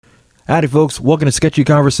Howdy, folks. Welcome to Sketchy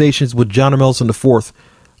Conversations with John Melson IV.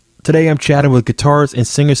 Today I'm chatting with guitarist and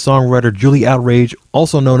singer-songwriter Julie Outrage,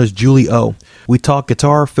 also known as Julie O. We talk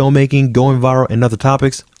guitar, filmmaking, going viral, and other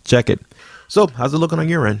topics. Check it. So, how's it looking on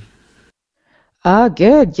your end?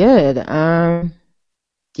 Good.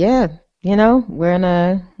 Yeah, we're in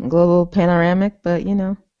a global panoramic, but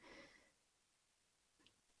What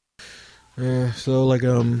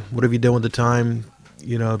have you done with the time,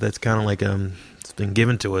 that's kind of it's been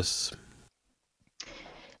given to us?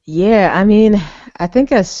 yeah, I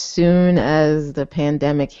think as soon as the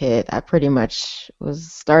pandemic hit, I pretty much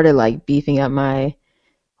was started like beefing up my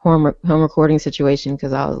home recording situation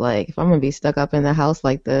because I was like, if I'm gonna be stuck up in the house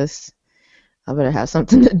like this, I better have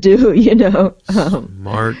something to do.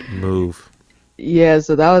 Smart move. Yeah,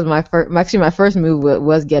 so that was my first. Actually, my first move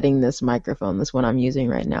was getting this microphone, this one I'm using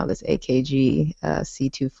right now, this AKG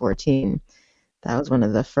C214. That was one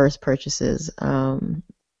of the first purchases.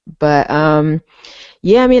 But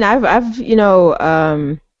yeah, I've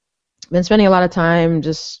been spending a lot of time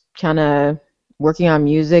just kind of working on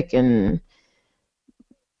music and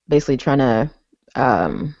basically trying to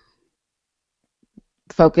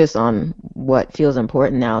focus on what feels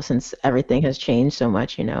important now since everything has changed so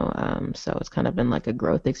much. So it's kind of been like a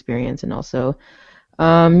growth experience, and also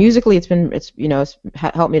musically, it's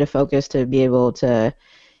helped me to focus to be able to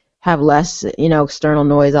have less, external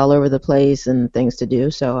noise all over the place and things to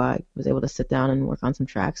do. So I was able to sit down and work on some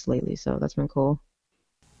tracks lately. So that's been cool.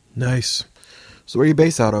 Nice. So where are you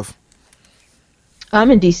based out of?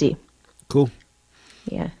 I'm in DC. Cool.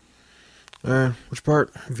 Yeah. Which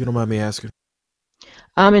part, if you don't mind me asking?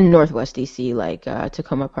 I'm in Northwest DC, like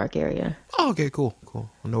Tacoma Park area. Oh, okay, cool.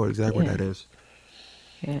 I know exactly Yeah. where that is.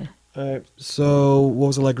 Yeah. All right. So, what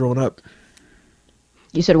was it like growing up?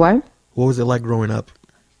 You said what? What was it like growing up?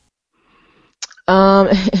 Um,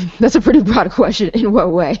 that's a pretty broad question. In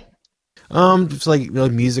what way? Just like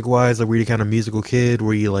music wise, like were you kind of musical kid?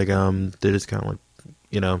 Were you did it's kind of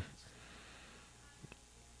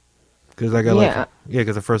because I got Yeah.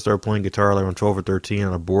 because I first started playing guitar like on 12 or 13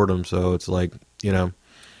 out of boredom. So it's what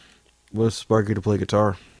sparked you to play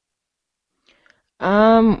guitar?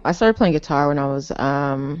 I started playing guitar when I was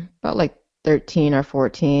about like 13 or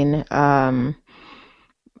 14.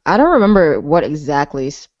 I don't remember what exactly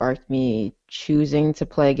sparked me choosing to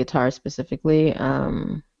play guitar specifically.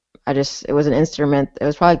 It was an instrument. It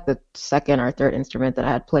was probably like the second or third instrument that I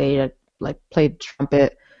had played. I like played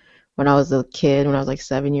trumpet when I was a kid, when I was like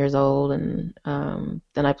 7 years old, and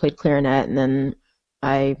then I played clarinet, and then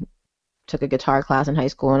I took a guitar class in high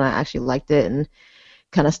school, and I actually liked it and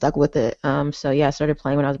kind of stuck with it. So yeah, I started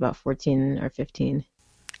playing when I was about 14 or 15.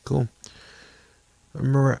 Cool. I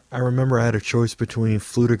remember I had a choice between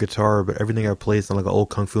flute or guitar, but everything I played is like an old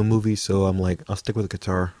kung fu movie, so I'm like, I'll stick with the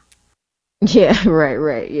guitar. Yeah,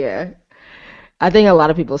 right, yeah. I think a lot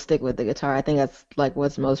of people stick with the guitar. I think that's like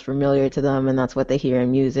what's most familiar to them, and that's what they hear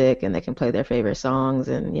in music, and they can play their favorite songs.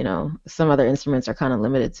 And some other instruments are kind of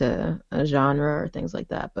limited to a genre or things like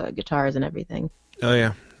that, but guitars and everything. Oh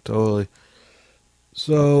yeah, totally.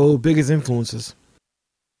 So biggest influences.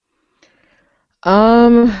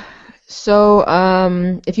 Um,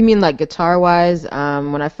 if you mean like guitar wise,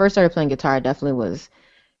 when I first started playing guitar, I definitely was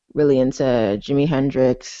really into Jimi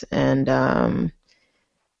Hendrix and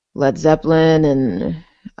Led Zeppelin and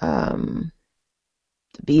the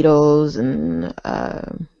Beatles, and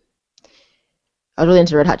I was really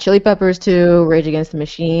into Red Hot Chili Peppers too, Rage Against the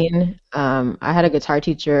Machine. I had a guitar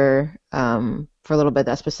teacher for a little bit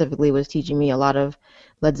that specifically was teaching me a lot of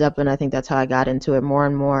Led Zeppelin. I think that's how I got into it more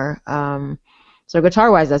and more. So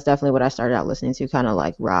guitar wise, that's definitely what I started out listening to, kind of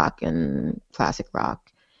like rock and classic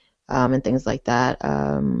rock, and things like that.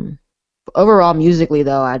 Overall, musically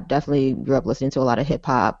though, I definitely grew up listening to a lot of hip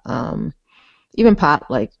hop, even pop.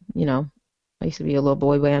 I used to be a little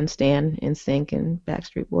boy band stan, NSYNC and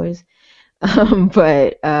Backstreet Boys.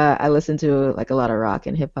 But I listened to like a lot of rock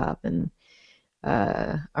and hip hop and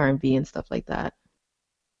R&B and stuff like that.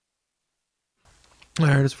 All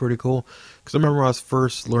right, that's pretty cool. Because I remember when I was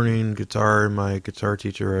first learning guitar, and my guitar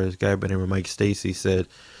teacher, a guy by the name of Mike Stacy, said,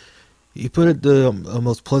 "You put it the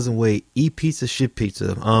most pleasant way: eat pizza, shit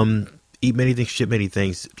pizza. Eat many things, shit many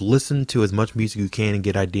things. Listen to as much music you can, and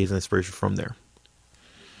get ideas and inspiration from there."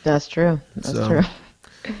 That's true. That's So, true.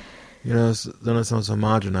 then it sounds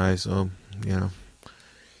homogenized. So, you know,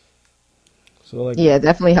 so Yeah, it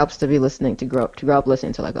definitely helps to be listening to grow up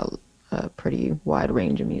listening to like a pretty wide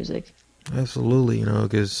range of music. absolutely,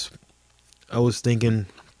 because I was thinking,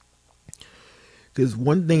 because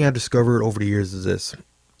one thing I discovered over the years is this: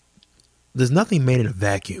 there's nothing made in a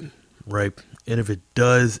vacuum, right? And if it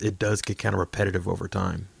does get kind of repetitive over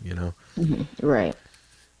time. Right.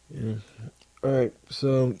 Yeah. All right.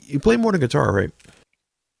 So you play more than guitar, right?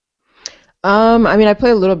 I mean, I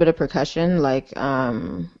play a little bit of percussion, like a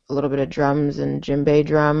little bit of drums and djembe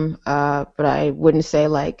drum, but I wouldn't say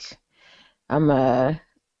like I'm a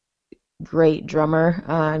great drummer.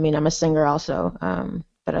 I mean, I'm a singer also,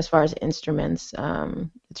 but as far as instruments,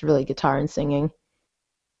 it's really guitar and singing.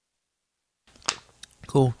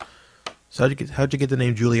 Cool. So how'd you get the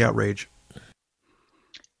name Julie Outrage?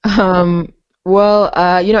 Um, well,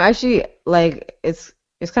 actually, like it's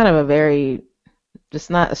kind of a very just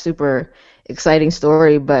not a super exciting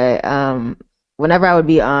story, but whenever I would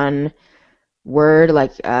be on Word,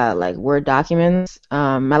 like Word documents,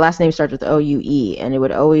 my last name starts with OUE, and it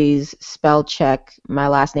would always spell check my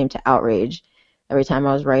last name to outrage every time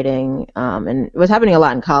I was writing. And it was happening a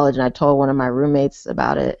lot in college, and I told one of my roommates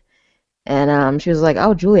about it. And she was like,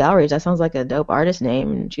 "Oh, Julie Outrage, that sounds like a dope artist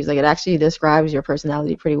name." And she's like, "It actually describes your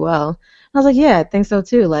personality pretty well." I was like, "Yeah, I think so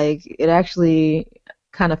too. Like, it actually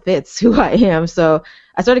kind of fits who I am." So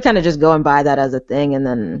I started kind of just going by that as a thing, and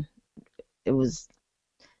then it was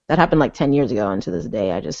that happened like 10 years ago, and to this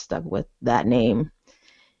day, I just stuck with that name.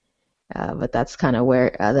 But that's kind of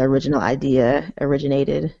where the original idea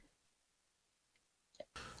originated.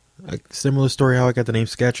 A similar story how I got the name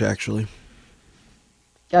Sketch actually.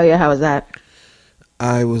 Oh yeah, how was that?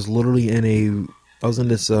 I was literally in a I was in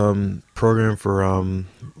this program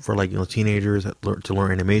for like teenagers to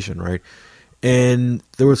learn animation, right? And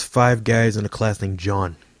there was five guys in a class named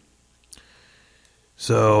John.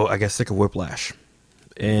 So I got sick of Whiplash,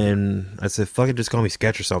 and I said, "Fuck it, just call me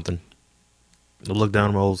Sketch or something." I looked down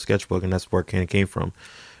at my old sketchbook, and that's where it kind of came from.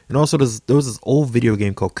 And also, there was this old video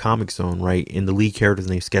game called Comic Zone, right? And the lead character's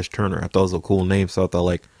named Sketch Turner. I thought it was a cool name, so I thought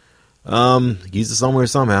like, use it somewhere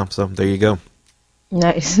somehow. So there you go.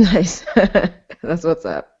 Nice, nice. That's what's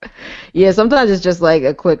up. Yeah, sometimes it's just like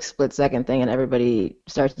a quick split second thing, and everybody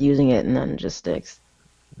starts using it, and then it just sticks.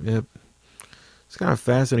 Yep. It's kind of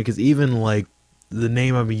fascinating because even like the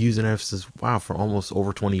name I've been using ever since wow for almost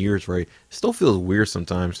over 20 years, right? It still feels weird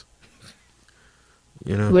sometimes,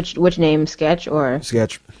 you know. Which name? Sketch or?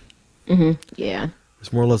 Sketch. Yeah,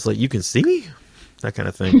 It's more or less like you can see me, that kind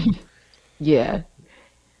of thing. yeah.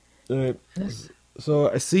 Uh,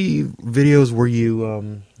 so I see videos where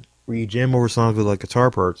you jam over songs with like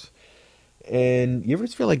guitar parts, and you ever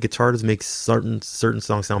feel like guitar just makes certain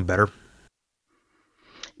songs sound better?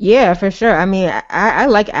 Yeah, for sure. I mean, I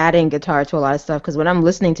like adding guitar to a lot of stuff because when I'm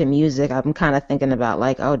listening to music, I'm kind of thinking about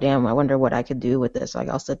like, oh damn, I wonder what I could do with this. Like,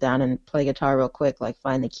 I'll sit down and play guitar real quick, like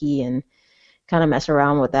find the key and kind of mess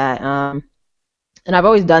around with that. And I've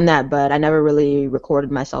always done that, but I never really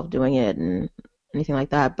recorded myself doing it and anything like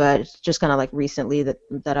that. But it's just kind of like recently that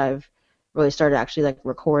I've really started actually like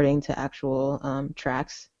recording to actual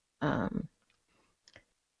tracks. Um,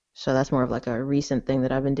 so that's more of like a recent thing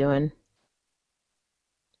that I've been doing.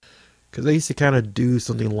 Because I used to kind of do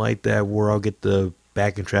something like that where I'll get the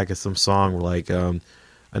backing track of some song, like I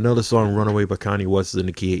know the song "Runaway" by Kanye West is in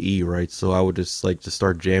the key of E, right? So I would just like to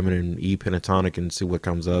start jamming in E pentatonic and see what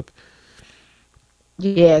comes up.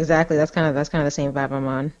 Yeah, exactly. That's kind of the same vibe I'm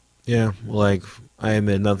on. Yeah, like I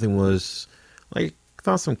admit nothing was like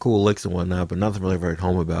found some cool licks and whatnot, but nothing really right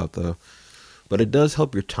home about though. But it does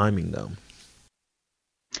help your timing though.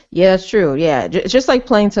 Yeah, that's true. Yeah, it's just like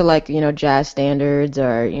playing to like, jazz standards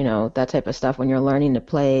or, that type of stuff when you're learning to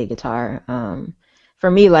play guitar. For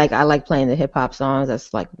me, like I like playing the hip hop songs.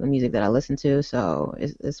 That's like the music that I listen to. So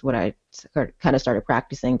it's what I kind of started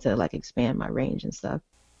practicing to like expand my range and stuff.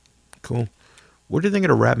 Cool. What do you think of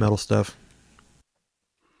the rap metal stuff?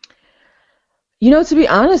 To be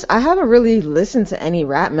honest, I haven't really listened to any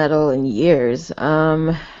rap metal in years.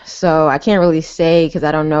 So I can't really say because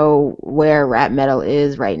I don't know where rap metal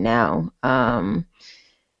is right now. I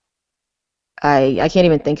can't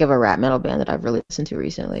even think of a rap metal band that I've really listened to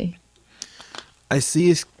recently. I see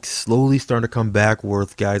it slowly starting to come back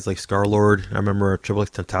with guys like Scarlord. I remember Triple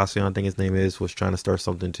X Tentacion, I think his name is, was trying to start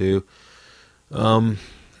something too. Um,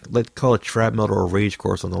 let's call it trap metal or ragecore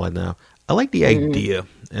or something like that. I like the Mm. idea,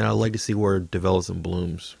 and I like to see where it develops and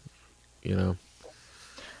blooms. You know,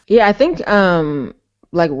 Yeah, I think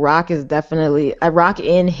like rock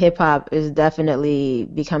in hip hop is definitely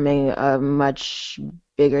becoming a much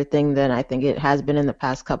bigger thing than I think it has been in the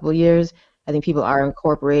past couple of years. I think people are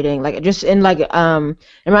incorporating like just in like I'm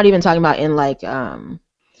not even talking about in like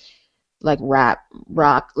rock,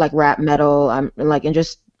 like rap metal, like in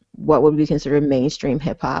just what would be considered mainstream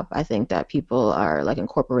hip hop. I think that people are like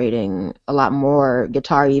incorporating a lot more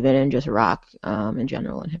guitar even and just rock in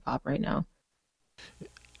general in hip hop right now.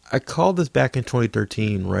 I called this back in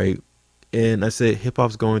 2013, right? And I said hip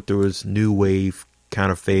hop's going through its new wave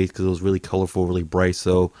kind of phase because it was really colorful, really bright.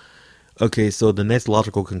 So, okay, so the next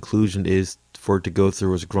logical conclusion is for it to go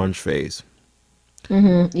through its grunge phase.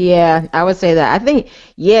 Yeah, I would say that. I think,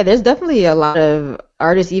 yeah, there's definitely a lot of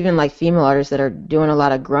artists, even like female artists, that are doing a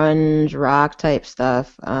lot of grunge rock type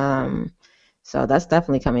stuff. So that's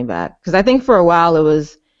definitely coming back. Because I think for a while it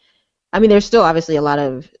was, I mean, there's still obviously a lot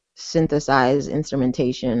of synthesized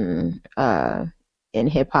instrumentation in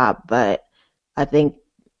hip hop, but I think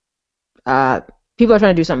uh, people are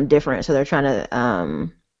trying to do something different. So they're trying to,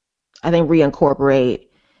 I think, reincorporate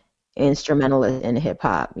instrumentalist in hip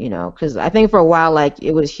hop, because I think for a while, like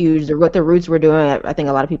it was huge. What the Roots were doing, I think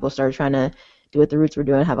a lot of people started trying to do what the Roots were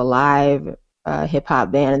doing, have a live hip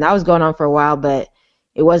hop band, and that was going on for a while, but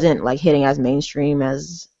it wasn't like hitting as mainstream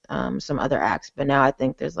as some other acts. But now I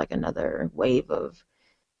think there's like another wave of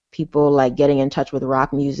people like getting in touch with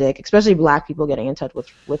rock music, especially Black people getting in touch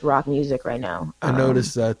with rock music right now. I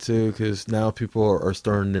noticed that too because now people are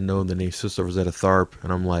starting to know the name Sister Rosetta Tharpe,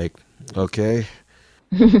 and I'm like, okay.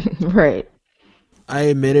 Right. I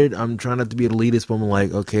admit it. I'm trying not to be elitist, but I'm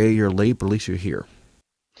like, okay, you're late, but at least you're here.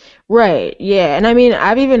 Right. Yeah. And I mean,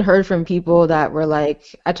 I've even heard from people that were like,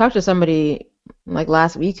 I talked to somebody like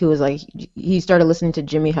last week who was like, he started listening to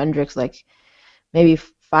Jimi Hendrix like maybe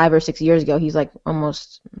 5 or 6 years ago. He's like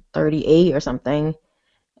almost 38 or something.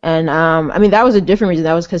 And I mean, that was a different reason.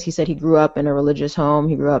 That was because he said he grew up in a religious home.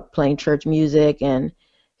 He grew up playing church music, and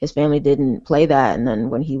his family didn't play that. And then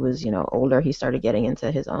when he was, older, he started getting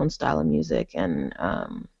into his own style of music, and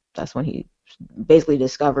that's when he basically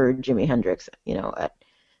discovered Jimi Hendrix,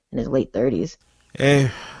 in his late 30s. Hey,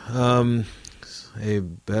 um, hey,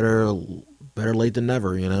 better late than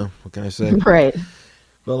never. What can I say? Right.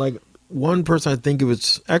 But like one person I think of,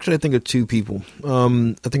 it's actually I think of two people.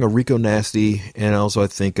 I think of Rico Nasty, and also I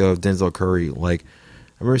think of Denzel Curry. Like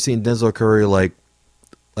I remember seeing Denzel Curry like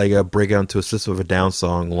break out into a System of a Down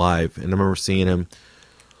song live, and I remember seeing him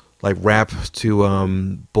like rap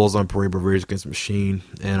to Bulls on Parade by Rage Against the Machine,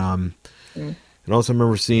 Mm. and also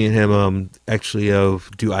remember seeing him actually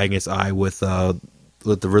do Eye Against Eye with the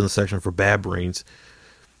rhythm section for Bad Brains.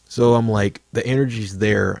 So I'm like, the energy's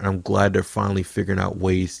there, and I'm glad they're finally figuring out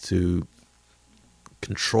ways to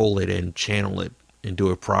control it and channel it and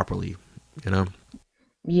do it properly. You know,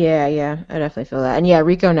 Yeah, yeah, I definitely feel that. And yeah,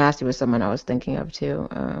 Rico Nasty was someone I was thinking of too.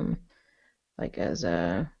 Like as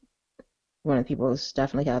one of the people who's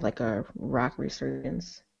definitely had like a rock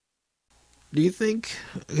resurgence. do you think?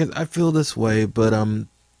 Because I feel this way, but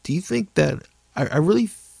do you think that I really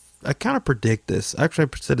I kind of predict this. Actually,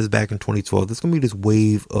 I said this back in 2012. There's gonna be this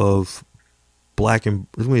wave of there's gonna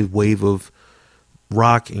be a wave of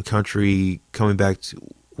rock and country coming back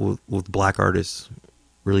with black artists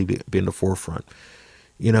really being the forefront.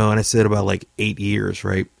 And I said about like 8 years,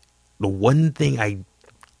 right? The one thing I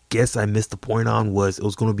guess I missed the point on was it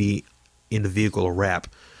was going to be in the vehicle of rap.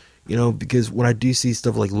 Because when I do see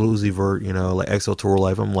stuff like Lil Uzi Vert, like XL Tour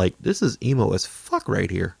Life, I'm like, this is emo as fuck right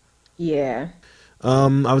here. Yeah.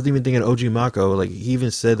 I was even thinking OG Mako, like he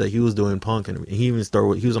even said that he was doing punk, and he was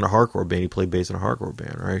on a hardcore band. He played bass in a hardcore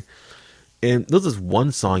band, right? And there was this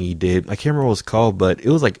one song he did. I can't remember what it's called, but it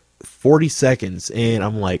was like 40 seconds, and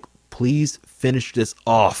I'm like, please finish this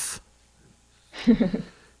off.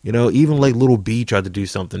 Even like Little B tried to do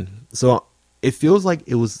something. So it feels like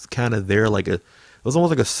it was kind of there, it was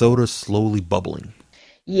almost like a soda slowly bubbling.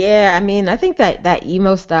 Yeah, I mean, I think that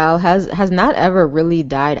emo style has not ever really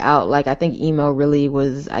died out. Like I think emo really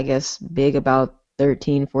was, I guess, big about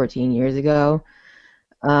 13, 14 years ago.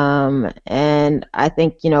 And I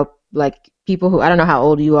think, like people who I don't know how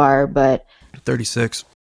old you are, but 36.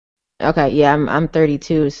 okay, yeah, I'm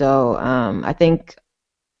 32, so I think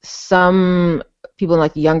some people in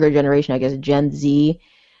like the younger generation, I guess Gen Z,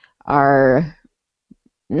 are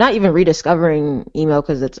not even rediscovering emo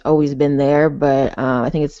because it's always been there, but I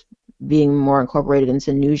think it's being more incorporated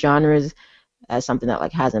into new genres as something that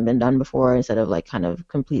like hasn't been done before, instead of like kind of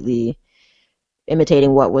completely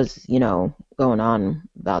imitating what was going on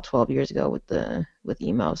about 12 years ago with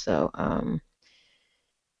emo. So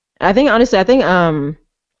I think honestly, I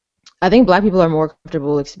think Black people are more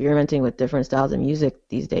comfortable experimenting with different styles of music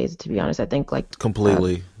these days. To be honest, I think like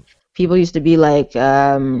Completely. people used to be like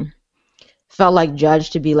felt like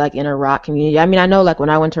judged to be like in a rock community. I mean, I know like when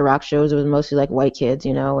I went to rock shows, it was mostly like white kids,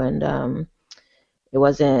 and it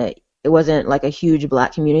wasn't like a huge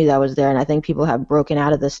Black community that was there. And I think people have broken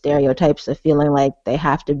out of the stereotypes of feeling like they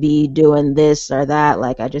have to be doing this or that.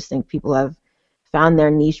 Like I just think people have found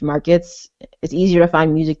their niche markets. It's easier to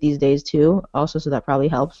find music these days too, also, so that probably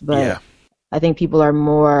helps. But Yeah. I think people are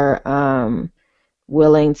more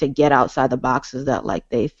willing to get outside the boxes that like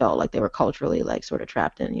they felt like they were culturally like sort of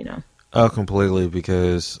trapped in. Oh, completely.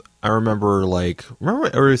 Because I remember, remember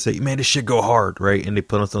when everybody say, "Man, this shit go hard," right? And they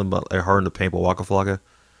put on something about like hard in the paint by Waka Flocka,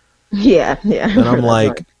 Yeah, yeah, I and I'm remember that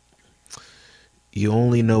like, song. you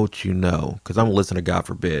only know what you know. Because I'm listening to God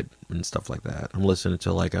Forbid and stuff like that. I'm listening to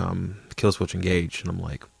Killswitch Engage, and I'm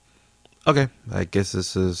like, okay, I guess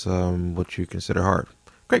this is what you consider hard.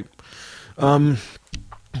 Great. Um,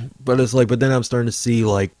 but it's like, but then I'm starting to see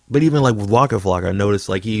but even like with Waka Flocka, I noticed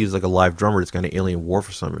like he used like a live drummer that's kind of Alien War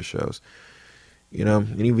for some of his shows.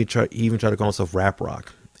 And he even tried to call himself rap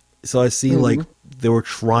rock. So I see like Hmm. they were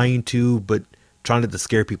trying to, but trying to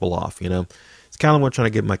scare people off. It's kind of like trying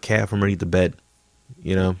to get my cat from underneath the bed.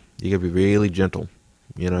 You gotta be really gentle.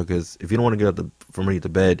 Because if you don't want to get from underneath the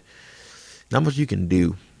bed, not much you can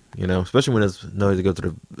do. Especially when it's no to go to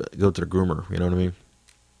the groomer. You know what I mean?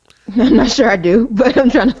 I'm not sure I do, but I'm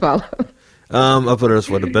trying to follow. I'll put it this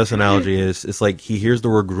way: the best analogy is it's like he hears the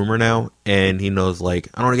word groomer now, and he knows like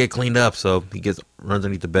I don't want to get cleaned up, so he gets runs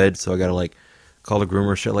underneath the bed. So I gotta like call the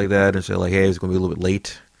groomer shit like that and say like, hey, it's gonna be a little bit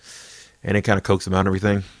late, and it kind of coax him out and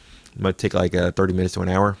everything. It might take like 30 minutes to an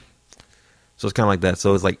hour. So it's kind of like that.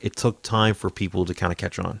 So it's like it took time for people to kind of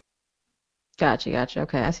catch on, Gotcha, gotcha.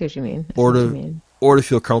 Okay, I see what you mean. I see or what you to mean. or to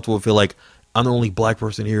feel comfortable, feel like I'm the only black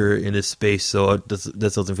person here in this space, so this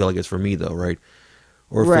doesn't feel like it's for me though, right?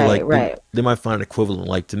 Or feel Right, like right. they might find an equivalent.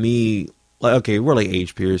 Like to me, like okay, we're like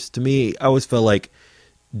age peers. To me, I always felt like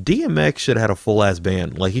DMX should have had a full ass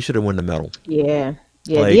band. Like he should have won the medal. Yeah,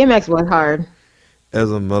 yeah. Like DMX was hard.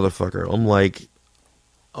 as a motherfucker, I'm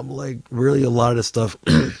like really a lot of the stuff.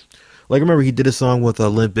 Like I remember he did a song with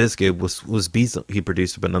Limp Bizkit was beats he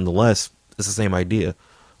produced, but nonetheless, it's the same idea.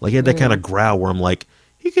 Like he had that kind of Mm. growl where I'm like,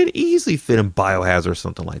 he could easily fit in Biohazard or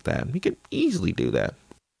something like that. He could easily do that.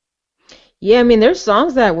 Yeah, I mean, there's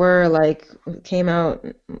songs that were like came out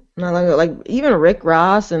not long ago, like even Rick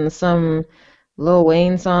Ross and some Lil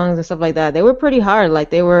Wayne songs and stuff like that. They were pretty hard. Like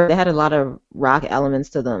they had a lot of rock elements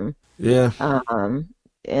to them. Yeah, Um,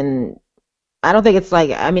 and I don't think it's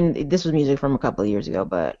like, I mean, this was music from a couple of years ago,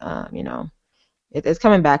 but it's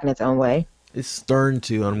coming back in its own way. it's starting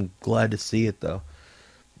to. I'm glad to see it though.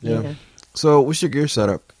 Yeah. Yeah. So what's your gear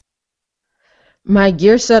setup? My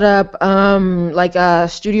gear setup, like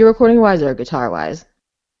studio recording wise or guitar wise.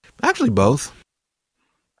 Actually, both.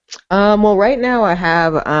 Well, right now I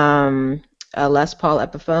have a Les Paul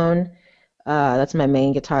Epiphone. That's my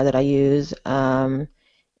main guitar that I use.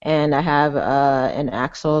 And I have an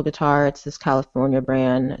Axel guitar. It's this California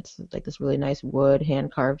brand. It's like this really nice wood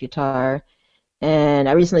hand carved guitar. And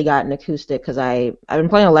I recently got an acoustic because I've been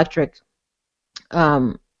playing electric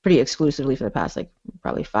pretty exclusively for the past like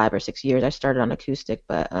probably 5 or 6 years. I started on acoustic,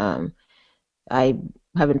 but I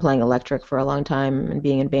have been playing electric for a long time and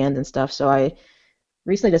being in bands and stuff. So I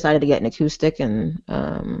recently decided to get an acoustic, and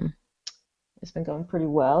it's been going pretty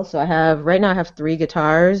well. So right now I have three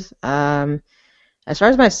guitars. As far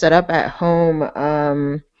as my setup at home,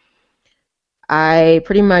 I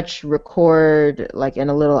pretty much record like in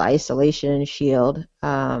a little isolation shield.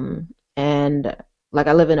 And like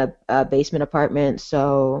I live in a basement apartment,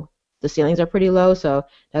 so the ceilings are pretty low, so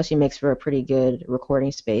it actually makes for a pretty good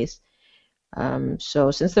recording space.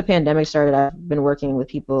 So since the pandemic started, I've been working with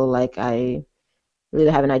people. Like I will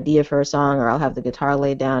either have an idea for a song, or I'll have the guitar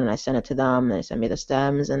laid down and I send it to them, and they send me the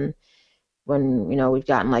stems. And when we've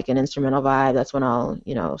gotten like an instrumental vibe, that's when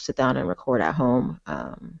I'll sit down and record at home,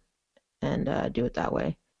 and do it that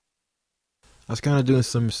way. I was kind of doing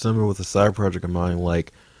something similar with a side project of mine.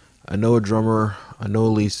 Like, I know a drummer, I know a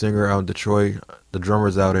lead singer out in Detroit. The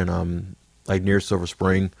drummer's out in like near Silver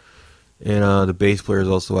Spring, and the bass player is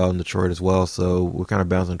also out in Detroit as well. So we're kind of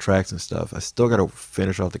bouncing tracks and stuff. I still got to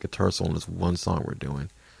finish off the guitar solo on this one song we're doing.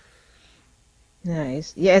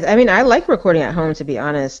 Nice. Yeah, I mean, I like recording at home, to be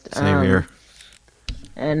honest. Same here.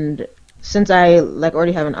 And since I like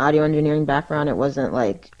already have an audio engineering background, it wasn't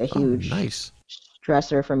like a Oh, huge nice.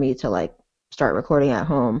 stressor for me to like start recording at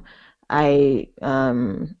home. I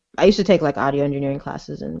used to take like audio engineering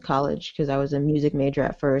classes in college because I was a music major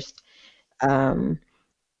at first. Um,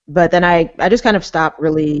 but then I just kind of stopped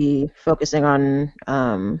really focusing on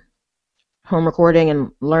home recording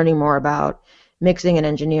and learning more about mixing and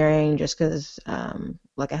engineering just because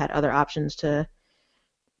like I had other options to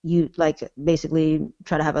you like basically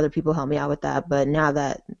try to have other people help me out with that. But now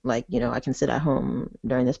that like I can sit at home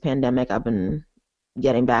during this pandemic, I've been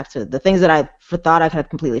getting back to the things that thought I had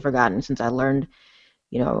completely forgotten since I learned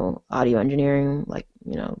audio engineering like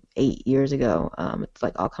 8 years ago. It's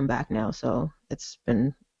like all come back now, so it's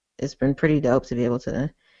been pretty dope to be able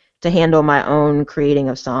to handle my own creating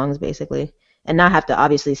of songs basically. and not have to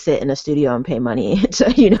obviously sit in a studio and pay money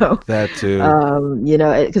to, That too.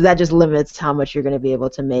 because that just limits how much you're going to be able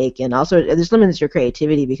to make, and also it just limits your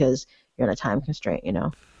creativity because you're in a time constraint.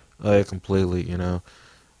 Oh, yeah, completely.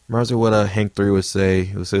 Reminds me of what Hank Three would say.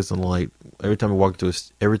 He would say something like, every time he'll walk into a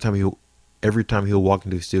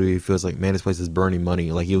studio, he feels like, man, this place is burning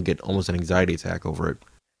money. Like he'll get almost an anxiety attack over it.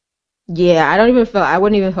 Yeah, I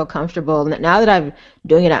wouldn't even feel comfortable now that I'm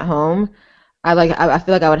doing it at home. I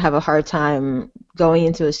feel like I would have a hard time going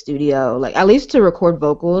into a studio, like at least to record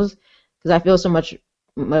vocals, because I feel so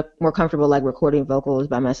more comfortable like recording vocals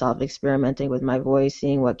by myself, experimenting with my voice,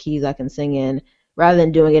 seeing what keys I can sing in, rather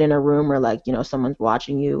than doing it in a room where like, someone's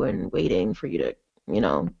watching you and waiting for you to,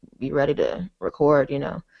 be ready to record.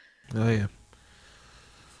 Oh yeah.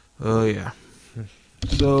 Oh yeah.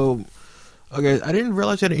 So, okay, I didn't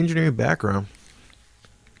realize you had an engineering background.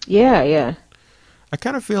 Yeah, yeah. I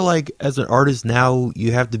kind of feel like as an artist now,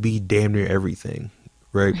 you have to be damn near everything,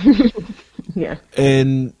 right? Yeah.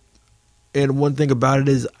 And one thing about it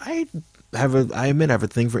is I admit I have a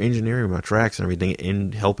thing for engineering my tracks and everything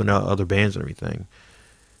and helping out other bands and everything.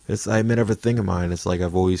 I admit I have a thing of mine. It's like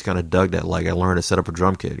I've always kind of dug that. Like I learned to set up a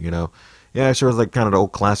drum kit. Yeah, sure, it's like kind of the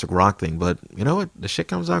old classic rock thing, but you know what? The shit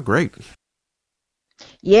comes out great.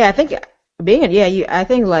 Yeah, I think I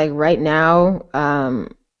think like right now,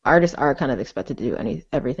 artists are kind of expected to do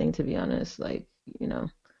everything, to be honest. Like,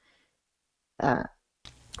 uh,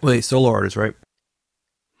 Wait, solo artist, right?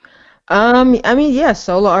 I mean, yeah,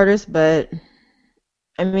 solo artists, but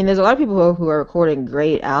I mean, there's a lot of people who are recording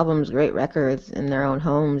great albums, great records in their own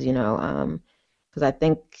homes. Because I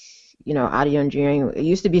think, audio engineering, it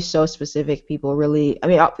used to be so specific. People really, I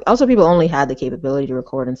mean, also people only had the capability to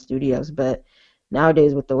record in studios, but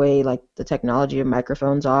nowadays with the way like the technology of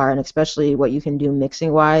microphones are, and especially what you can do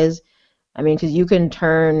mixing wise, I mean, because you can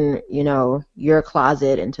turn, your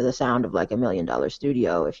closet into the sound of like $1 million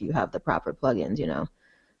studio if you have the proper plugins.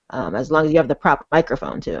 As long as you have the proper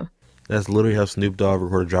microphone too. That's literally how Snoop Dogg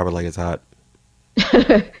recorded "Drop It Like It's Hot."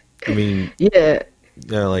 I mean, Yeah.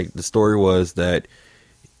 yeah, like the story was that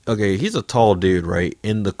okay, he's a tall dude, right?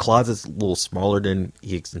 And the closet's a little smaller than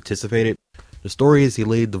he anticipated. The story is he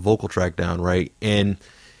laid the vocal track down, right? And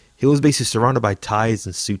he was basically surrounded by ties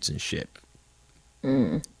and suits and shit.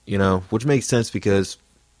 Mm. Which makes sense because,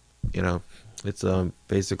 you know, it's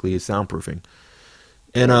basically soundproofing.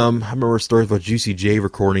 And I remember stories about Juicy J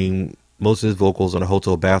recording most of his vocals in a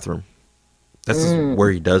hotel bathroom. That's just Mm.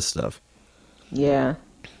 where he does stuff. Yeah.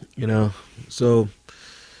 You know, so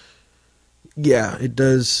yeah, it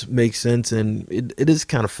does make sense, and it is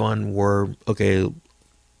kind of fun. Where okay,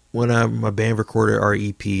 when my band recorded our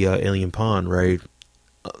EP Alien Pond, right?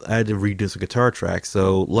 I had to redo some guitar tracks.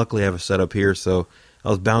 So luckily, I have a setup here. So I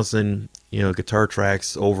was bouncing, guitar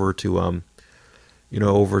tracks over to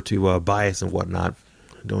Bias and whatnot,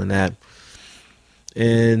 doing that,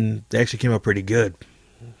 and they actually came out pretty good.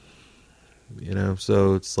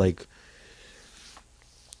 So it's like.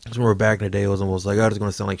 Somewhere back in the day, it was almost like, oh, it's going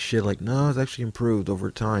to sound like shit. Like, no, it's actually improved over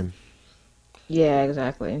time. Yeah,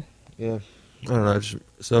 exactly. Yeah. I don't know.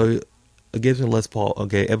 So, a Gibson Les Paul.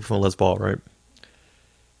 Okay, Epiphone Les Paul, right?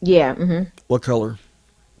 Yeah. Hmm. What color?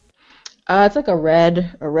 It's like a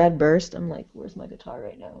red burst. I'm like, where's my guitar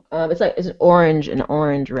right now? It's an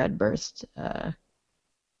orange red burst. Epiphone.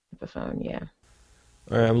 Yeah.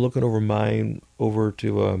 All right, I'm looking over mine, over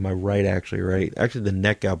to my right, actually, right? Actually, the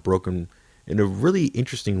neck got broken in a really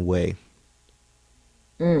interesting way.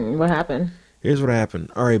 What happened? Here's what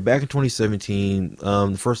happened. All right, back in 2017,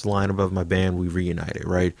 the first lineup of my band, we reunited,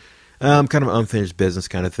 right? Kind of unfinished business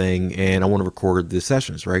kind of thing, and I want to record the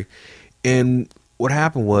sessions, right? And what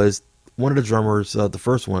happened was one of the drummers, the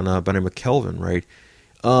first one, by the name of Kelvin, right?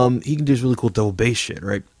 He can do this really cool double bass shit,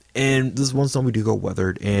 right? And this is one song we do go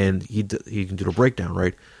weathered, and he can do the breakdown,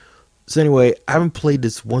 right? So anyway, I haven't played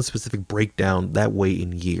this one specific breakdown that way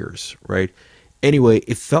in years, right? Anyway,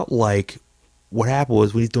 it felt like what happened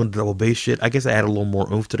was when he's doing the double bass shit, I guess I added a little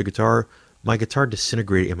more oomph to the guitar. My guitar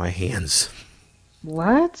disintegrated in my hands.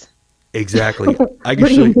 What? Exactly. I can What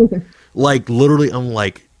do show you you. mean? Like, literally, I'm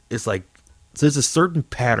like, it's like, so there's a certain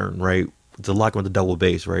pattern, right? To lock on the double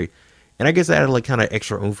bass, right? And I guess I added like kind of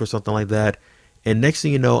extra oomph or something like that. And next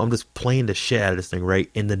thing you know, I'm just playing the shit out of this thing, right?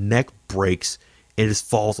 And the neck breaks and it just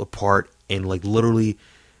falls apart. And like literally,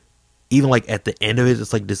 even like at the end of it,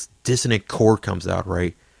 it's like this dissonant chord comes out,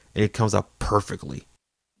 right? And it comes out perfectly.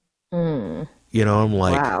 Hmm. I'm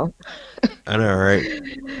like, Wow. I know, right?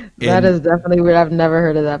 That And is definitely weird. I've never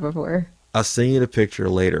heard of that before. I'll send you the picture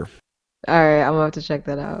later. All right, I'm gonna have to check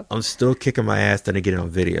that out. I'm still kicking my ass that I get it on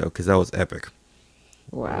video because that was epic.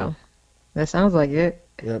 Yeah. Wow. That sounds like it.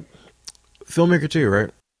 Yep. Filmmaker too, right?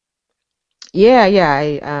 Yeah.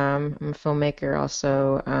 I'm a filmmaker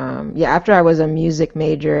also. Yeah, after I was a music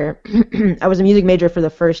major, I was a music major for the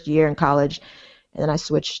first year in college, and then I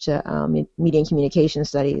switched to media and communication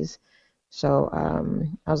studies. So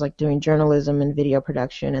I was like doing journalism and video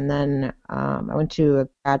production, and then I went to a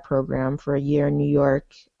grad program for a year in New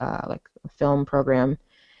York, like a film program,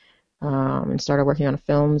 and started working on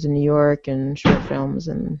films in New York and short films,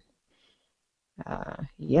 and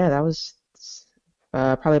yeah, that was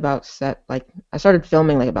probably about set like I started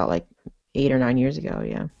filming like about like 8 or 9 years ago.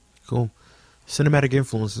 Yeah. Cool. Cinematic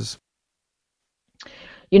influences.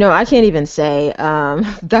 I can't even say.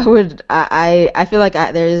 That would I feel like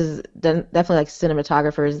there's definitely like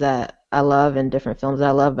cinematographers that I love and different films that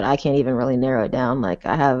I love, but I can't even really narrow it down. Like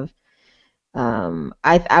I have,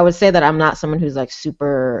 I would say that I'm not someone who's like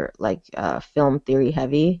super like film theory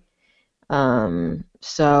heavy. So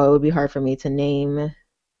it would be hard for me to name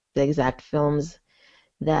the exact films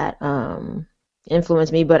that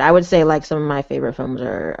influenced me, but I would say like some of my favorite films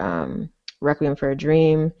are Requiem for a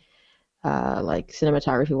Dream. Like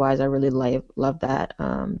cinematography wise, I really love that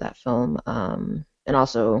film, and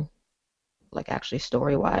also like actually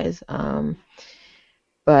story wise.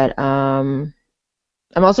 But I'm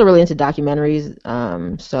also really into documentaries.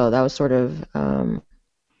 So that was sort of the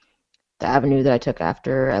avenue that I took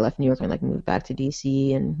after I left New York and like moved back to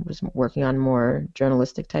DC and was working on more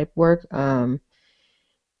journalistic type work.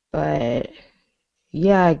 But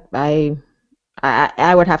yeah, I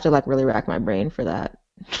would have to like really rack my brain for that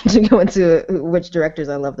to go into which directors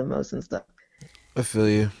I love the most and stuff. I feel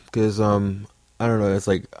you, because I don't know. It's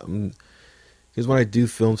like because when I do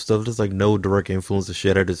film stuff, there's like no direct influence of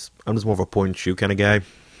shit. I'm just more of a point and shoot kind of guy,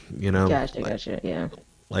 you know. Gotcha, gotcha. Yeah.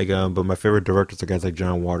 But my favorite directors are guys like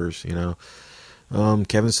John Waters,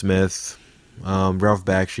 Kevin Smith, Ralph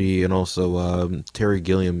Bakshi, and also Terry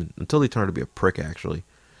Gilliam. Until he turned out to be a prick, actually.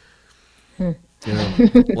 Hmm.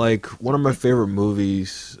 Like one of my favorite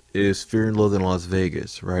movies is Fear and Loathing in Las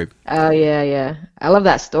Vegas, right? Oh yeah, yeah. I love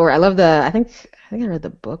that story. I think I read the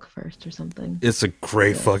book first or something. It's a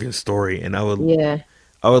great Yeah. fucking story, and Yeah.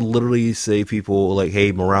 I would literally say people like,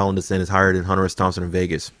 "Hey, morale in the Descent is higher than Hunter S. Thompson in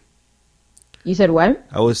Vegas." You said what?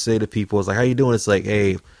 I would say to people, "It's like, how you doing?" It's like,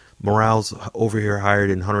 "Hey, morale's over here higher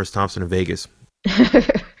than Hunter S. Thompson in Vegas."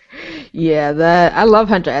 Yeah, that I love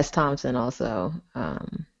Hunter S. Thompson also.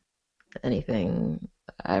 Anything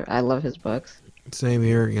I love his books. Same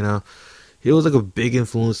here. He was like a big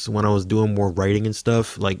influence when I was doing more writing and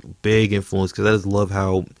stuff, like big influence because I just love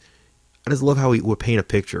how he would paint a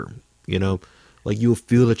picture, you know, like you would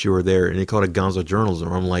feel that you were there, and they called it Gonzo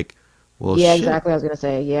journalism. I'm like, well, Yeah, shit. exactly. I was gonna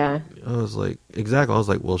say, yeah. I was like, exactly. I was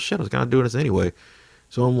like, well, shit. I was kind of doing this anyway.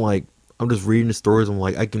 So I'm like, I'm just reading the stories. I'm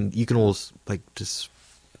like, you can almost like just,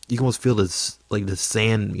 you can almost feel this like the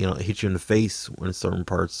sand, hit you in the face when certain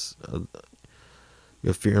parts of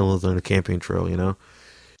your feelings on the campaign trail.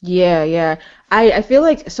 Yeah, yeah. I feel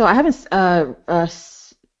like so I haven't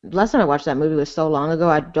last time I watched that movie was so long ago.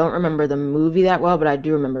 I don't remember the movie that well, but I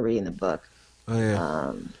do remember reading the book. Oh yeah.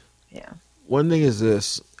 Um, yeah. One thing is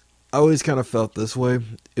this. I always kind of felt this way. If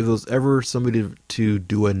there was ever somebody to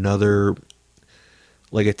do another,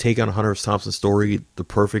 like a take on a Hunter S. Thompson story, the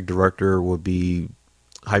perfect director would be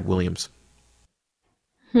Hype Williams.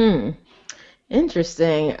 Hmm.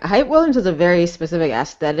 Interesting. Hype Williams has a very specific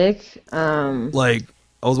aesthetic. Like,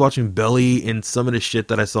 I was watching Belly, and some of the shit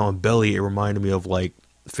that I saw in Belly, it reminded me of like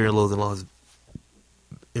Fear and Loathing in Las.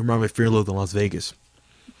 It reminded me of Fear and Loathing in Las Vegas.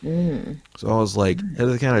 Mm, So I was like, it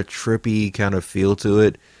has a kind of trippy kind of feel to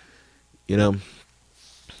it, you know.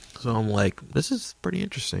 So I'm like, this is pretty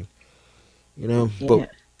interesting. But yeah.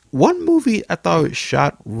 one movie I thought it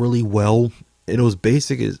shot really well, and it was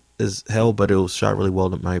basic as hell, but it was shot really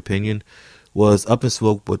well in my opinion. Was Up in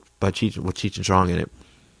Smoke with Cheech and Chong in it.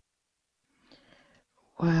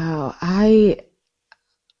 Wow.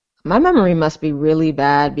 My memory must be really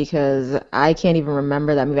bad because I can't even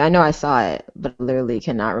remember that movie. I know I saw it, but I literally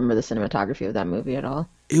cannot remember the cinematography of that movie at all.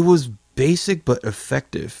 It was basic but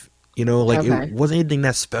effective. Like it Okay. wasn't anything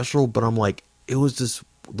that special, but I'm like, it was just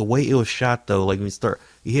the way it was shot though. Like when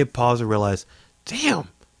you hit pause and realize, damn,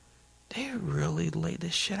 they really laid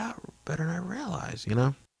this shit out better than I realized.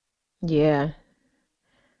 Yeah.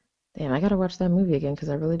 Damn, I gotta watch that movie again because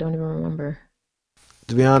I really don't even remember.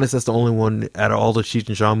 To be honest, that's the only one out of all the Cheech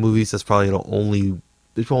and Chong movies. That's probably the only.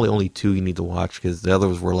 There's probably only two you need to watch because the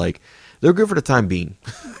others were like they're good for the time being.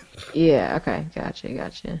 Yeah, okay. Gotcha,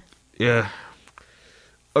 gotcha. Yeah.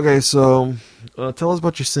 Okay, so tell us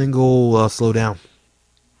about your single "Slow Down."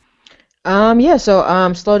 Yeah,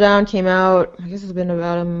 so Slow Down came out, I guess it's been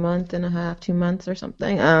about a month and a half, 2 months or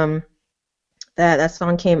something. That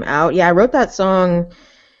song came out. Yeah, I wrote that song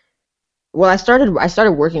Well, I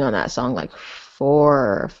started working on that song like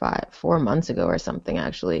 4 months ago or something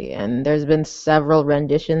actually, and there's been several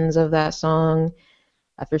renditions of that song.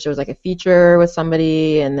 At first, it was like a feature with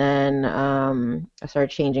somebody, and then I started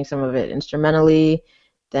changing some of it instrumentally.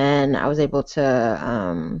 Then I was able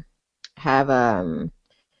to have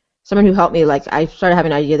someone who helped me. Like I started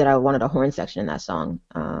having an idea that I wanted a horn section in that song,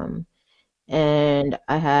 and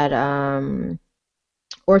I had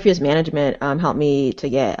Orpheus Management helped me to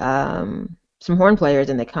get some horn players,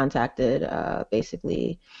 and they contacted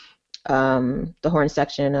basically the horn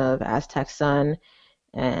section of Aztec Sun,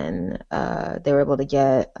 and they were able to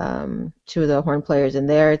get two of the horn players in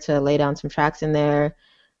there to lay down some tracks in there,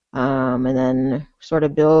 and then sort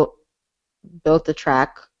of built the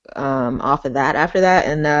track off of that after that,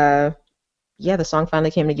 and yeah, the song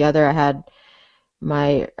finally came together. I had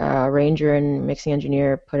my arranger and mixing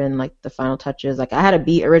engineer put in like the final touches. Like I had a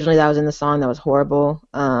beat originally that was in the song that was horrible.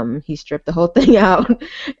 He stripped the whole thing out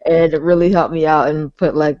and it really helped me out and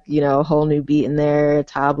put like, a whole new beat in there,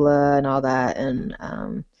 tabla and all that.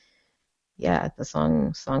 And yeah, the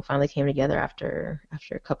song finally came together after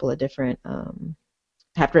a couple of different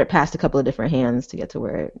after it passed a couple of different hands to get to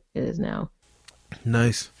where it is now.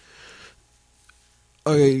 Nice.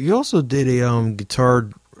 Okay, you also did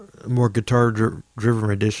a more guitar driven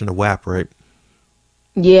rendition of WAP, right?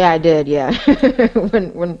 Yeah, I did. Yeah,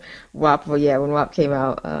 when WAP, well, yeah, when WAP came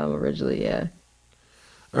out originally, yeah.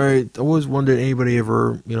 All right, I always wondered anybody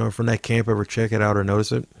ever, from that camp ever check it out or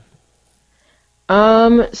notice it.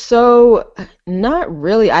 So not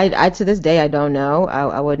really. I to this day I don't know.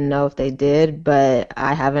 I wouldn't know if they did, but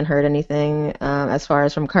I haven't heard anything as far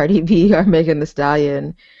as from Cardi B or Megan Thee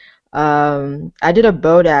Stallion. I did a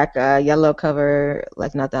Bodak Yellow cover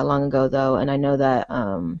like not that long ago though, and I know that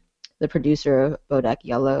the producer of Bodak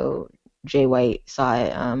Yellow, Jay White, saw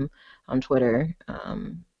it on Twitter,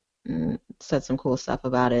 and said some cool stuff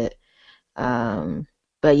about it. Um,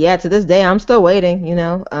 but yeah, to this day, I'm still waiting.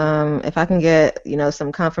 If I can get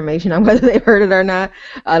some confirmation on whether they heard it or not,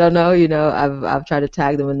 I don't know. I've tried to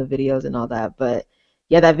tag them in the videos and all that, but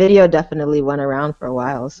yeah, that video definitely went around for a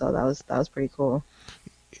while, so that was pretty cool.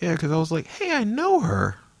 Yeah, because I was like, hey, I know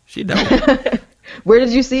her. She don't. Where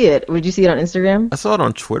did you see it? Did you see it on Instagram? I saw it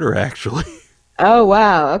on Twitter actually. Oh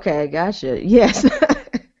wow. Okay, gotcha. Yes.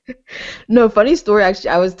 No, funny story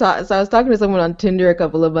actually. So I was talking to someone on Tinder a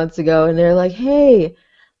couple of months ago, and they're like, "Hey,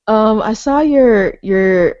 I saw your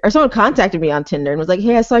or someone contacted me on Tinder and was like,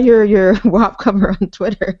 "Hey, I saw your WAP cover on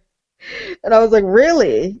Twitter." And I was like,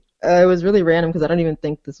 "Really?" It was really random because I don't even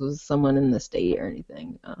think this was someone in the state or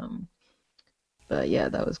anything. But yeah,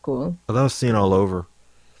 that was cool. Well, that was seen all over.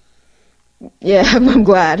 Yeah, I'm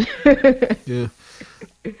glad. Yeah.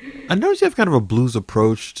 I noticed you have kind of a blues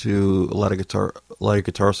approach to a lot of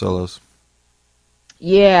guitar solos.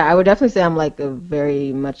 Yeah, I would definitely say I'm like a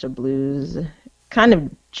very much a blues, kind of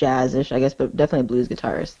jazzish, I guess, but definitely a blues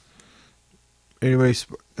guitarist. Anyway,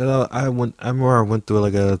 I went through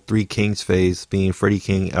like a Three Kings phase, being Freddie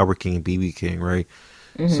King, Albert King, and BB King, right?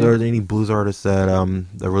 So, Hmm. are there any blues artists that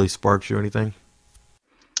really sparked you or anything?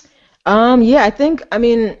 Yeah, I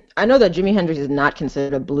mean, I know that Jimi Hendrix is not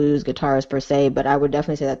considered a blues guitarist per se, but I would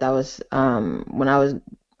definitely say that was when I was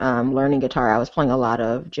learning guitar, I was playing a lot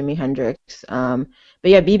of Jimi Hendrix. But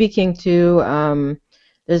yeah, BB King too.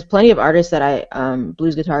 There's plenty of artists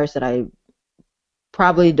blues guitarists that I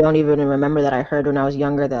probably don't even remember that I heard when I was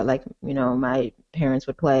younger that like, my parents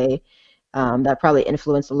would play that probably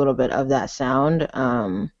influenced a little bit of that sound.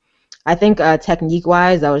 I think technique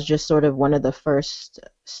wise, that was just sort of one of the first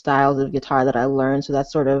styles of guitar that I learned. So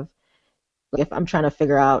that's sort of like if I'm trying to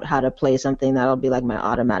figure out how to play something, that'll be like my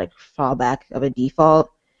automatic fallback of a default.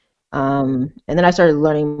 And then I started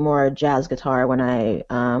learning more jazz guitar when I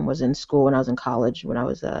was in school, when I was in college, when I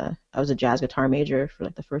was a jazz guitar major for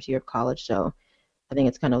like the first year of college. So I think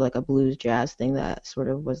it's kind of like a blues jazz thing that sort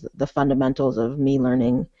of was the fundamentals of me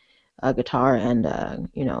learning guitar and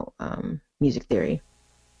music theory.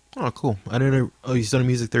 Oh, cool. I didn't know. Oh, you studied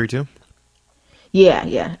music theory too? Yeah,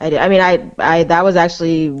 yeah, I did. I mean, I that was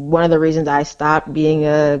actually one of the reasons I stopped being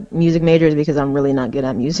a music major is because I'm really not good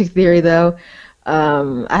at music theory, though.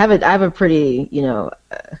 I have a pretty,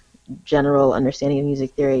 general understanding of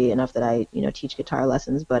music theory enough that I, teach guitar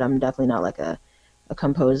lessons, but I'm definitely not like a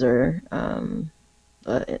composer,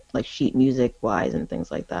 like sheet music wise and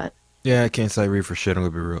things like that. Yeah, I can't say read for shit. I'm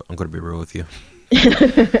gonna be real. I'm gonna be real with you.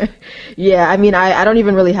 Yeah, I mean, I don't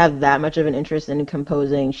even really have that much of an interest in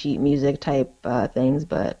composing sheet music type things,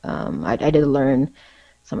 but I did learn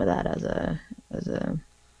some of that as a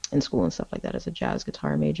in school and stuff like that as a jazz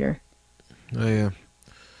guitar major. Oh yeah.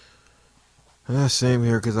 Same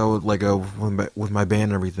here, because I would like with my band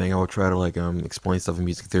and everything, I would try to like explain stuff in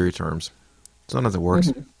music theory terms. Sometimes it works.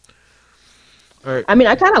 Mhm. All right, I mean,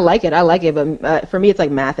 I kind of like it. I like it, but for me, it's like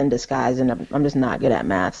math in disguise, and I'm just not good at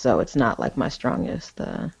math, so it's not like my I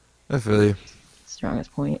feel you.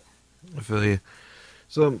 strongest point. I feel you.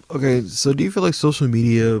 So okay, so do you feel like social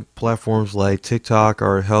media platforms like TikTok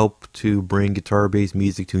are help to bring guitar-based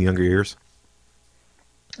music to younger ears?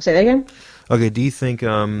 Say that again. Okay, do you think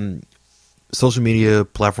social media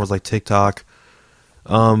platforms like TikTok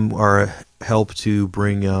are help to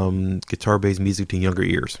bring guitar-based music to younger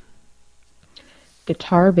ears?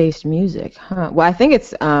 Guitar-based music, huh? Well, I think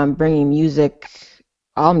it's bringing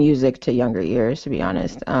all music to younger ears, to be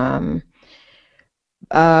honest. Um,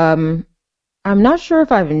 I'm not sure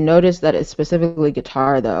if I've noticed that it's specifically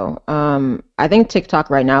guitar though. I think TikTok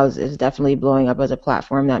right now is definitely blowing up as a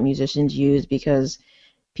platform that musicians use because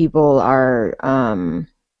people are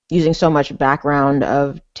using so much background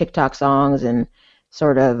of TikTok songs and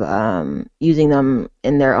sort of using them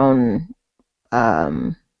in their own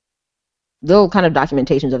um, little kind of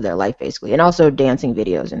documentations of their life, basically, and also dancing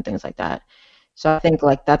videos and things like that. So I think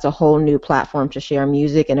like that's a whole new platform to share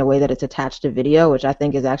music in a way that it's attached to video, which I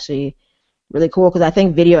think is actually really cool because I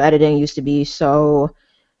think video editing used to be so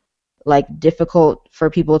like difficult for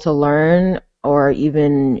people to learn or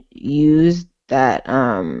even use that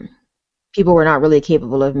people were not really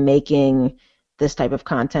capable of making this type of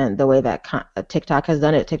content the way that TikTok has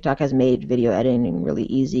done it. TikTok has made video editing really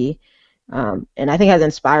easy, and I think has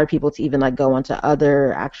inspired people to even like go onto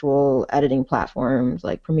other actual editing platforms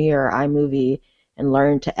like Premiere or iMovie and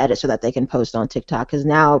learn to edit so that they can post on TikTok. Because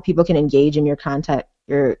now people can engage in your content,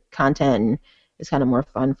 and it's kind of more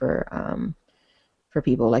fun for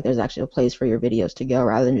people. Like there's actually a place for your videos to go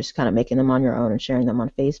rather than just kind of making them on your own and sharing them on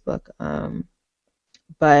Facebook.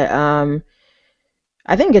 But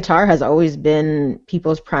I think guitar has always been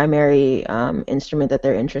people's primary instrument that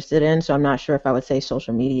they're interested in. So I'm not sure if I would say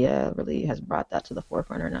social media really has brought that to the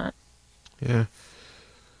forefront or not. Yeah.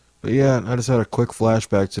 But yeah, I just had a quick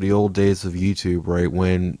flashback to the old days of YouTube, right?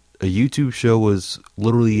 When a YouTube show was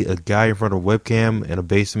literally a guy in front of a webcam in a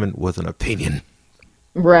basement with an opinion.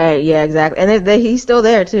 Right, yeah, exactly. And he's still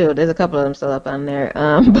there too. There's a couple of them still up on there,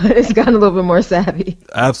 but it's gotten a little bit more savvy.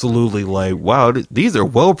 Absolutely, like, wow, these are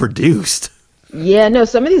well produced. Yeah, no,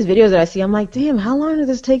 some of these videos that I see, I'm like, damn, how long did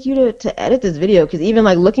this take you to edit this video? Because even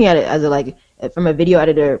like looking at it as a like from a video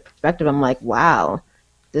editor perspective, I'm like, wow,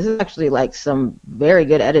 this is actually like some very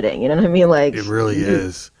good editing. You know what I mean? Like, It really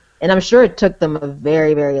is. and I'm sure it took them a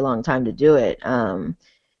very, very long time to do it.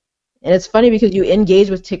 And it's funny because you engage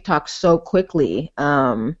with TikTok so quickly.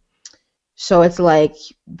 So it's like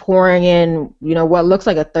pouring in, what looks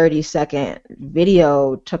like a 30-second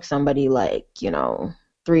video took somebody like,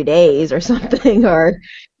 3 days or something, or,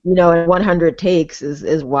 in 100 takes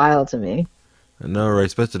is wild to me. I know, right?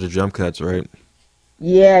 Especially the jump cuts, right?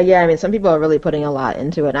 Yeah, yeah. I mean, some people are really putting a lot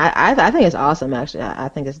into it. And I think it's awesome, actually. I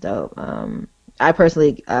think it's dope. I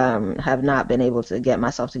personally have not been able to get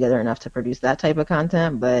myself together enough to produce that type of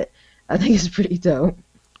content, but I think it's pretty dope.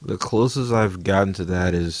 The closest I've gotten to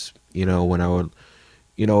that is, when I would,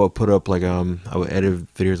 put up like I would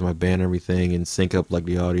edit videos of my band and everything and sync up like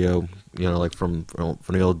the audio, like from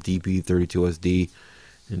the old DP32 SD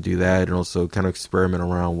and do that, and also kind of experiment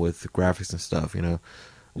around with graphics and stuff. I'm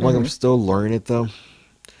like I'm Hmm. still learning it though.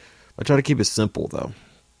 I try to keep it simple though.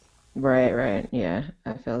 Right, right. Yeah,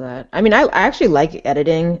 I feel that. I mean, I actually like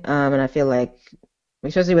editing, and I feel like,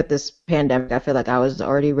 especially with this pandemic, I feel like I was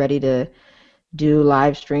already ready to do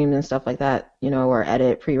live streams and stuff like that, or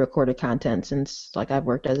edit pre-recorded content since like I've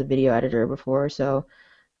worked as a video editor before. So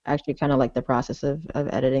I actually kind of like the process of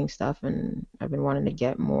editing stuff, and I've been wanting to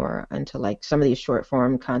get more into like some of these short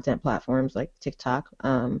form content platforms like TikTok,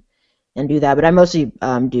 and do that. But I mostly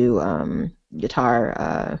do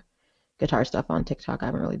guitar stuff on TikTok. I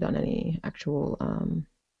haven't really done any actual,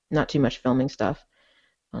 not too much filming stuff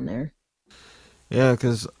on there. Yeah,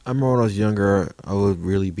 because I remember when I was younger, I would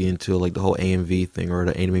really be into like the whole AMV thing or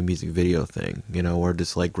the anime music video thing, or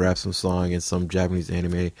just like grab some song and some Japanese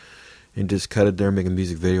anime and just cut it there and make a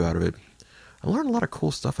music video out of it. I learned a lot of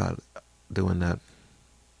cool stuff out doing that.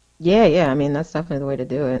 Yeah, yeah. I mean, that's definitely the way to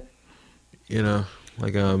do it. You know,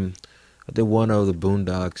 like I did one of the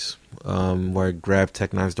Boondocks where I grabbed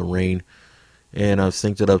Tech Knives the Rain and I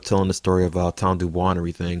synced it up telling the story about Tom Dubois and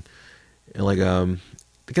everything. And like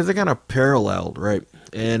because they kind of paralleled, right?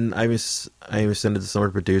 And I even sent it to some of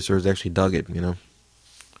the producers. They actually dug it.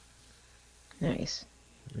 Nice.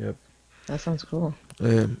 Yep. That sounds cool.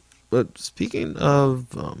 But speaking of,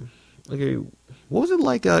 okay, what was it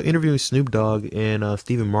like interviewing Snoop Dogg and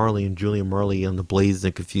Stephen Marley and Julian Marley on the Blaze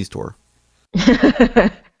and Confused tour? Yeah,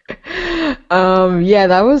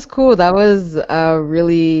 that was cool. That was a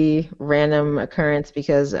really random occurrence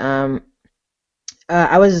because I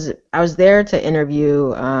was there to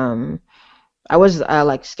interview. I was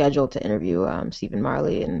like scheduled to interview Stephen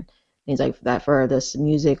Marley and things like that for this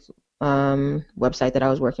music website that I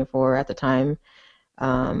was working for at the time.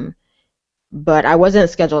 Um, but I wasn't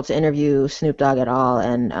scheduled to interview Snoop Dogg at all,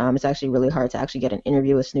 and it's actually really hard to actually get an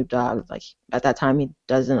interview with Snoop Dogg. Like at that time, he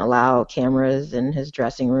doesn't allow cameras in his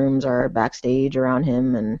dressing rooms or backstage around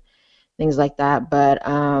him and things like that. But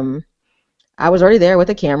I was already there with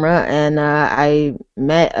a camera, and I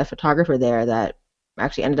met a photographer there that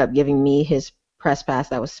actually ended up giving me his press pass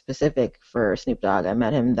that was specific for Snoop Dogg. I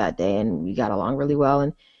met him that day, and we got along really well.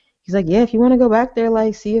 And he's like, "Yeah, if you want to go back there,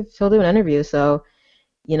 like, see if he'll do an interview." So,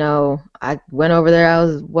 I went over there. I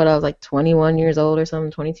was like 21 years old or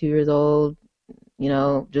something, 22 years old.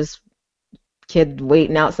 Just kid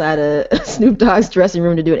waiting outside of Snoop Dogg's dressing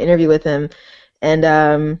room to do an interview with him,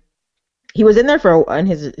 and he was in there in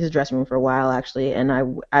his dressing room for a while actually, and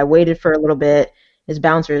I waited for a little bit. His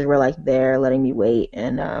bouncers were like there letting me wait,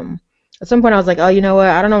 and at some point I was like, oh, you know what?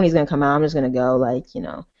 I don't know when he's gonna come out. I'm just gonna go. Like,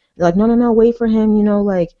 they're like, no, no, no, wait for him.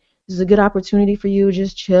 Like this is a good opportunity for you.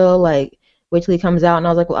 Just chill. Like wait till he comes out. And I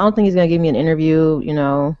was like, well, I don't think he's gonna give me an interview.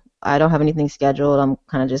 I don't have anything scheduled. I'm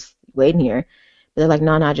kind of just waiting here. But they're like,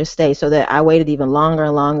 no, no, just stay. So that I waited even longer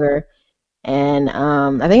and longer, and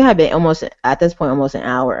I think I had been almost at this point almost an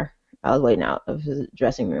hour. I was waiting out of his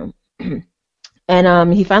dressing room.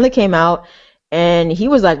 And he finally came out, and he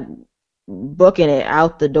was like booking it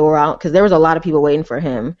out the door out because there was a lot of people waiting for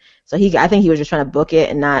him. So I think he was just trying to book it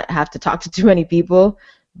and not have to talk to too many people.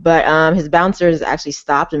 But his bouncers actually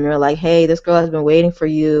stopped him and were like, "Hey, this girl has been waiting for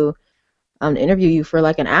you to interview you for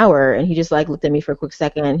like an hour." And he just like looked at me for a quick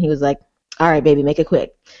second, and he was like, "All right, baby, make it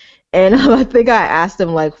quick." And I think I asked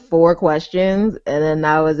him like four questions, and then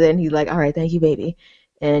that was it. And he's like, "All right, thank you, baby."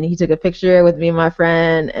 And he took a picture with me and my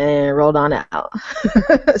friend and rolled on out.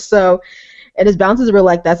 So, and his bounces were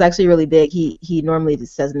like, "That's actually really big." He normally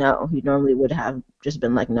just says no. He normally would have just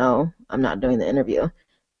been like, "No, I'm not doing the interview."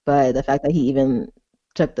 But the fact that he even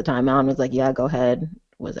took the time out and was like, "Yeah, go ahead,"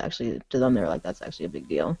 was actually to them. They were like, "That's actually a big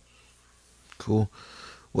deal." Cool.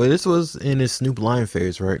 Well, this was in his Snoop Lion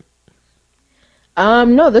phase, right?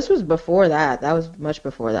 No, this was before that. That was much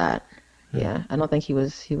before that. Hmm. Yeah, I don't think he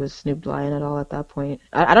was Snoop Lion at all at that point.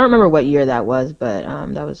 I don't remember what year that was, but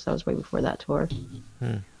that was way before that tour.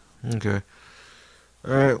 Hmm. Okay.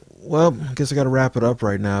 All right. Well, I guess I got to wrap it up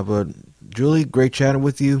right now. But Julie, great chatting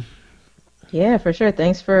with you. Yeah, for sure.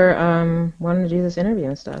 Thanks for wanting to do this interview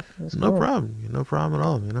and stuff. It was No cool. problem. No problem at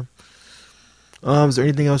all. Is there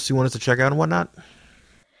anything else you want us to check out and whatnot?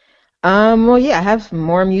 Well, yeah, I have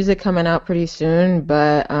more music coming out pretty soon,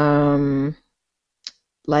 but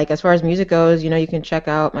like as far as music goes, you can check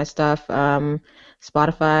out my stuff,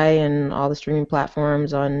 Spotify and all the streaming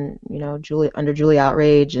platforms on, Julie under Julie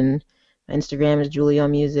Outrage, and my Instagram is Julie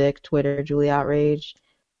on Music, Twitter Julie Outrage.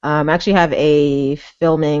 I actually have a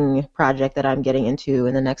filming project that I'm getting into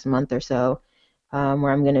in the next month or so,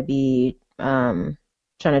 where I'm going to be trying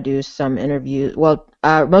to do some interviews. Well,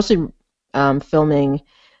 mostly filming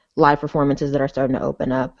live performances that are starting to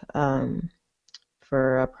open up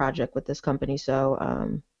for a project with this company.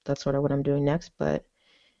 So that's sort of what I'm doing next. But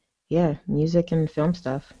yeah, music and film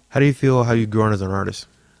stuff. How do you feel? How you grown as an artist?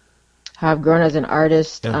 How I've grown as an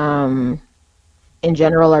artist Yeah. in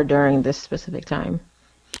general or during this specific time.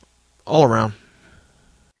 All around.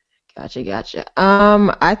 Gotcha, gotcha.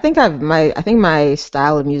 I think my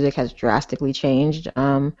style of music has drastically changed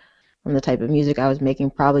from the type of music I was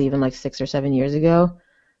making probably even like 6 or 7 years ago.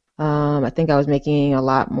 I think I was making a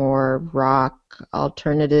lot more rock,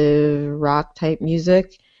 alternative rock type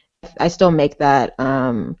music. I still make that,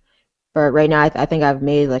 but right now I think I've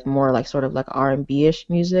made like more like sort of like R&B-ish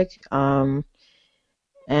music. And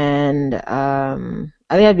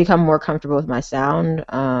I think I've become more comfortable with my sound.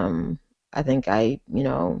 I think I,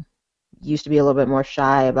 used to be a little bit more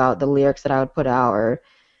shy about the lyrics that I would put out or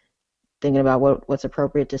thinking about what's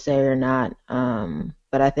appropriate to say or not.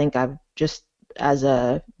 But I think I've just as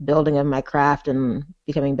a building of my craft and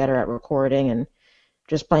becoming better at recording and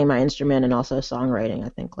just playing my instrument and also songwriting, I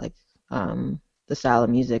think like the style of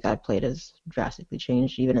music I've played has drastically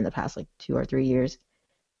changed even in the past like 2 or 3 years.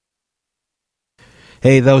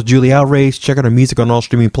 Hey, that was Julie Outrage. Check out her music on all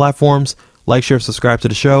streaming platforms. Like, share, subscribe to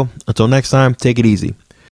the show. Until next time, take it easy.